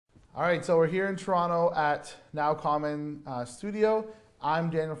All right, so we're here in Toronto at Now Common Studio. I'm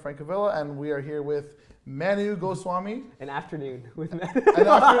Daniel Francavilla, and we are here with Manu Goswami. An afternoon with An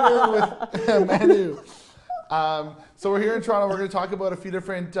afternoon with Manu. So we're here in Toronto. We're going to talk about a few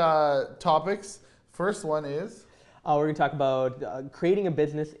different topics. First one is? we're going to talk about creating a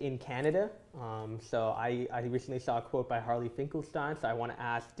business in Canada. So I recently saw a quote by Harley Finkelstein, so I want to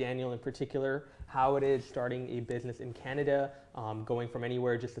ask Daniel in particular how it is starting a business in Canada, going from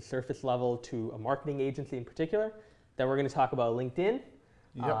anywhere just a surface level to a marketing agency in particular. Then we're going to talk about LinkedIn.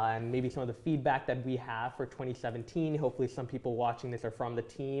 Yep. And maybe some of the feedback that we have for 2017. Hopefully some people watching this are from the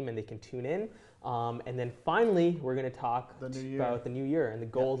team and they can tune in. And then finally, we're going to talk about the new year and the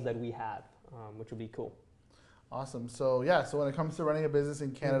goals that we have, which would be cool. Awesome. So yeah, so when it comes to running a business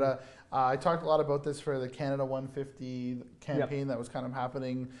in Canada, I talked a lot about this for the Canada 150 campaign that was kind of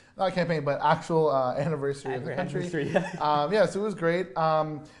happening, not campaign, but actual anniversary of the country. Yeah, so it was great.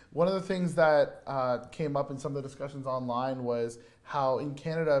 One of the things that came up in some of the discussions online was how in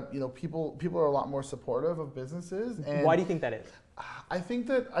Canada, people are a lot more supportive of businesses. And why do you think that is? I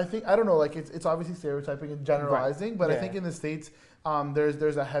don't know, like it's obviously stereotyping and generalizing, but I think in the States,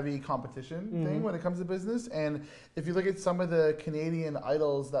 there's a heavy competition thing when it comes to business. And if you look at some of the Canadian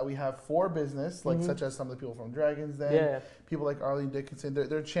idols that we have for business, like such as some of the people from Dragon's Den, people like Arlene Dickinson,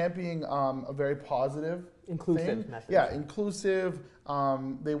 they're championing a very positive inclusive thing. message. Yeah, inclusive.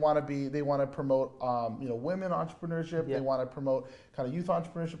 They want to promote women entrepreneurship. They want to promote kind of youth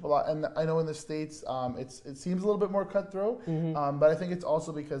entrepreneurship a lot. And I know in the States it seems a little bit more cutthroat, but I think it's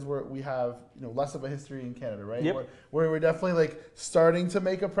also because we have less of a history in Canada, right? Yep. We're definitely like starting to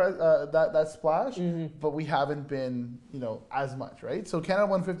make that splash, but we haven't been as much, right? So Canada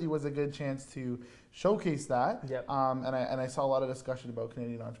 150 was a good chance to showcase that. Yep. And I saw a lot of discussion about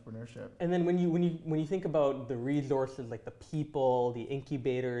Canadian entrepreneurship. And then when you think about the resources, like the people, the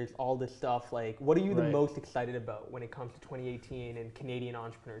incubators, all this stuff, like what are you the most excited about when it comes to 2018 and Canadian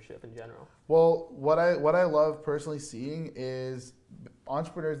entrepreneurship in general? Well, what I love personally seeing is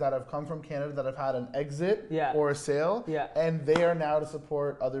entrepreneurs that have come from Canada that have had an exit or a sale, and they are now to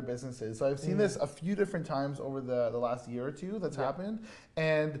support other businesses. So I've seen this a few different times over the last year or two that's happened,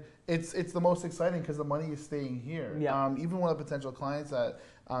 and it's the most exciting because the money is staying here. Even one of the potential clients that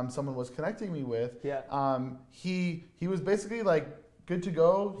someone was connecting me with, he was basically like good to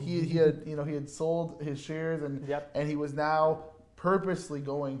go. He had sold his shares and he was now purposely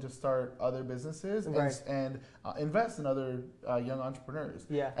going to start other businesses and invest in other young entrepreneurs.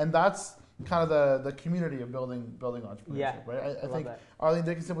 And that's kind of the community of building entrepreneurship, right? I think Arlene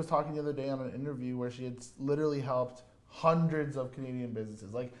Dickinson was talking the other day on an interview where she had literally helped hundreds of Canadian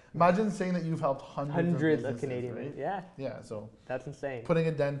businesses. Like, imagine saying that you've helped hundreds of Canadian, right? Yeah. So that's insane. Putting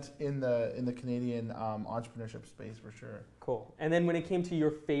a dent in the Canadian entrepreneurship space for sure. Cool. And then when it came to your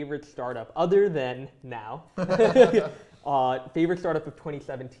favorite startup, other than Now, favorite startup of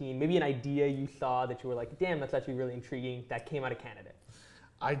 2017, maybe an idea you saw that you were like, damn, that's actually really intriguing, that came out of Canada.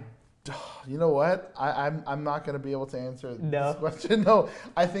 You know what? I'm not going to be able to answer this question. No,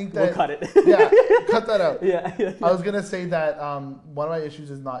 I think that... We'll cut it. Yeah, cut that out. Yeah. I was going to say that one of my issues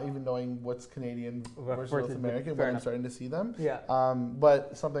is not even knowing what's Canadian versus North American when I'm starting to see them.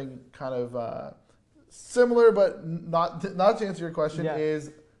 But something kind of similar, but not to answer your question, is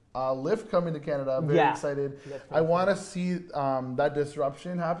Lyft coming to Canada. I'm very excited. I want to see that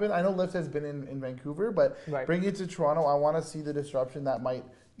disruption happen. I know Lyft has been in Vancouver, but bringing it to Toronto, I want to see the disruption that might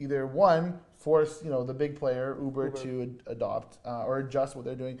either force the big player Uber to adopt or adjust what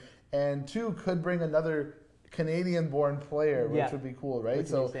they're doing, and two, could bring another Canadian-born player, which would be cool, right?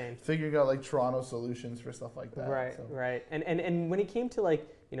 So figuring out like Toronto solutions for stuff like that. Right. And when it came to like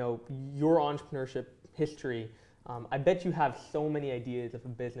your entrepreneurship history, I bet you have so many ideas of a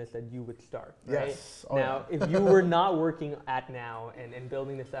business that you would start, right? Yes. Now, if you were not working at Now and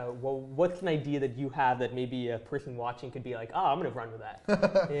building this out, well, what's an idea that you have that maybe a person watching could be like, oh, I'm going to run with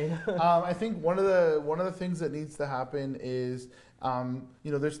that? I think one of the things that needs to happen is,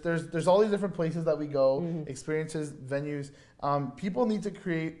 there's all these different places that we go, experiences, venues. People need to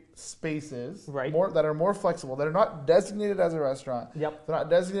create spaces that are more flexible, that are not designated as a restaurant. They're not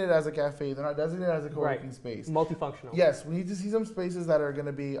designated as a cafe. They're not designated as a co-working space. Multifunctional. Yes, we need to see some spaces that are going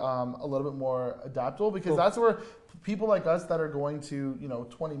to be a little bit more adaptable, because that's where people like us that are going to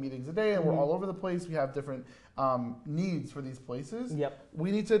 20 meetings a day and we're all over the place. We have different needs for these places. Yep.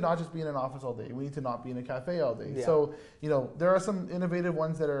 We need to not just be in an office all day. We need to not be in a cafe all day. Yeah. So, you know, there are some innovative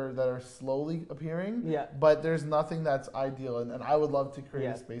ones that are slowly appearing. Yeah. But there's nothing that's ideal, and I would love to create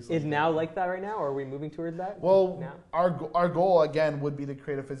a space. Is now like that right now, or are we moving towards that? Well, now? our goal again would be to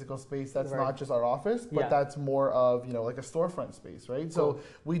create a physical space that's not just our office, but that's more of, you know, like a storefront space, right? Cool. So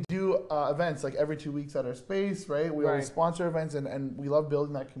we do events like every 2 weeks at our space, right? We always sponsor events, and we love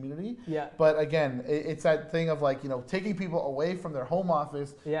building that community. Yeah. But again, it's that thing of like, you know, taking people away from their home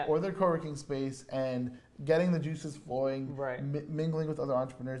office or their co-working space and getting the juices flowing, mingling with other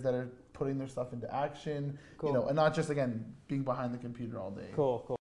entrepreneurs that are putting their stuff into action, you know, and not just, again, being behind the computer all day. Cool.